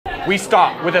We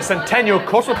start with the Centennial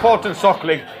Cosmopolitan Soccer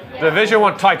League Division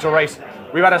 1 title race.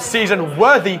 We've had a season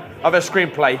worthy of a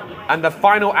screenplay, and the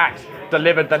final act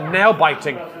delivered the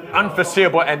nail-biting,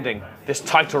 unforeseeable ending this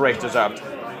title race deserved.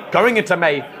 Going into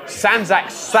May, Sanzak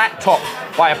sat top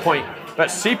by a point, but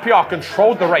CPR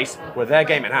controlled the race with their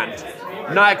game in hand.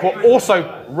 Nyack were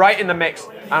also right in the mix,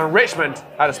 and Richmond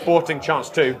had a sporting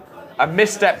chance too. A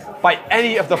misstep by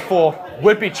any of the four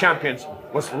would-be champions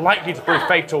was likely to prove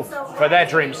fatal for their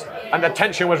dreams, and the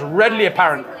tension was readily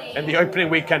apparent in the opening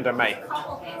weekend of May.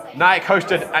 Nyack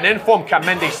hosted an informed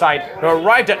Kamendi side who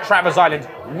arrived at Travers Island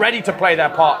ready to play their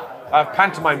part of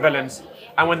pantomime villains,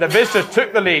 and when the visitors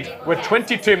took the lead with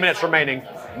 22 minutes remaining,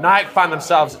 Nyack found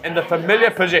themselves in the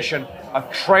familiar position of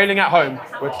trailing at home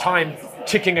with time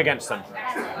ticking against them.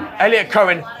 Elliot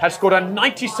Cohen had scored a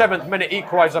 97th minute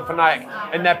equaliser for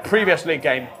Nyack in their previous league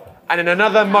game, and in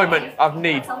another moment of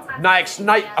need, Nyack's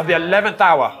night of the 11th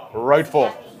hour rode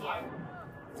forth.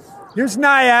 Here's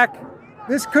Nyack.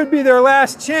 This could be their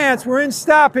last chance. We're in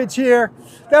stoppage here.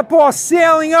 That ball's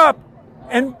sailing up,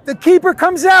 and the keeper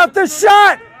comes out. The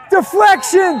shot!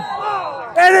 Deflection!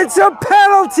 And it's a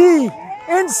penalty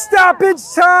in stoppage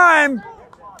time.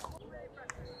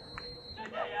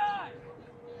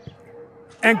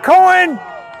 And Cohen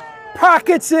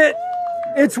pockets it.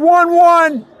 It's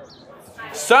 1-1.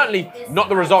 Certainly not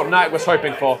the result Nyack was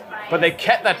hoping for, but they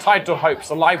kept their title hopes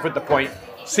alive with the point.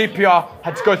 CPR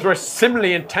had to go through a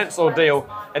similarly intense ordeal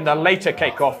in the later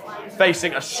kickoff,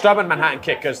 facing a stubborn Manhattan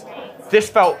Kickers. This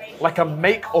felt like a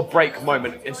make-or-break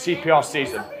moment in CPR's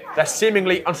season. Their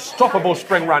seemingly unstoppable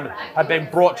spring run had been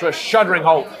brought to a shuddering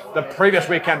halt the previous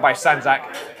weekend by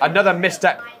Sanzak. Another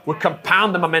misstep would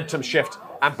compound the momentum shift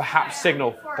and perhaps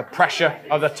signal the pressure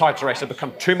of the title race had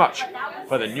become too much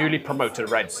for the newly promoted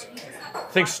Reds.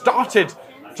 Things started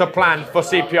to plan for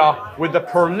CPR with the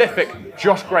prolific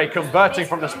Josh Gray converting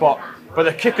from the spot, but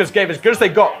the Kickers gave as good as they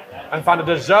got and found a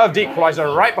deserved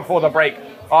equaliser right before the break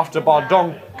after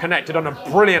Bardong connected on a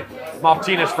brilliant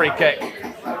Martinez free kick.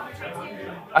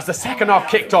 As the second half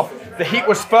kicked off, the heat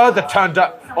was further turned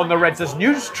up on the Reds as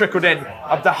news trickled in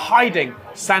of the hiding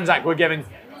Sanzak were giving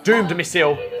doomed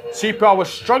Misil. CPR was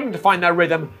struggling to find their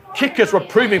rhythm. Kickers were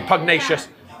proving pugnacious.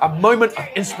 A moment of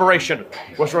inspiration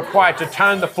was required to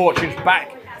turn the fortunes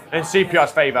back in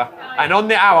CPR's favour. And on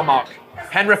the hour mark,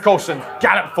 Henrik Olsen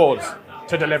galloped forwards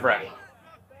to deliver it.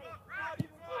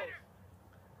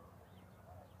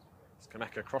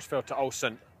 Skameka crossfield to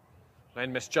Olsen.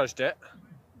 Lane misjudged it.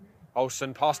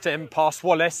 Olsen passed him, past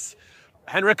Wallace.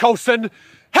 Henrik Olsen!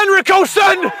 Henrik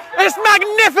Olsen! It's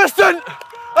magnificent!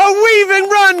 A weaving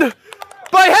run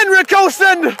by Henrik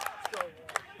Olsen!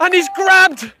 And he's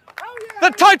grabbed the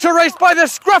title race by the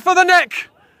scruff of the neck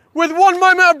with one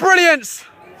moment of brilliance.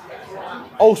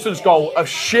 Olsen's goal of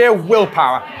sheer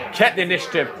willpower kept the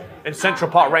initiative in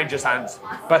Central Park Rangers' hands,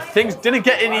 but things didn't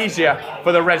get any easier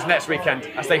for the Reds next weekend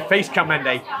as they faced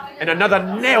Kamende. In another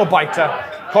nail-biter,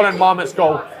 Colin Marmot's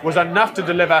goal was enough to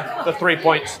deliver the 3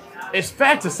 points. It's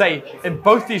fair to say in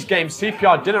both these games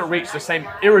CPR didn't reach the same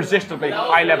irresistibly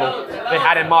high level they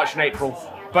had in March and April,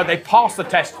 but they passed the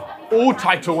test all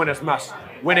title winners must,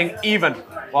 winning even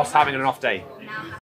whilst having an off day.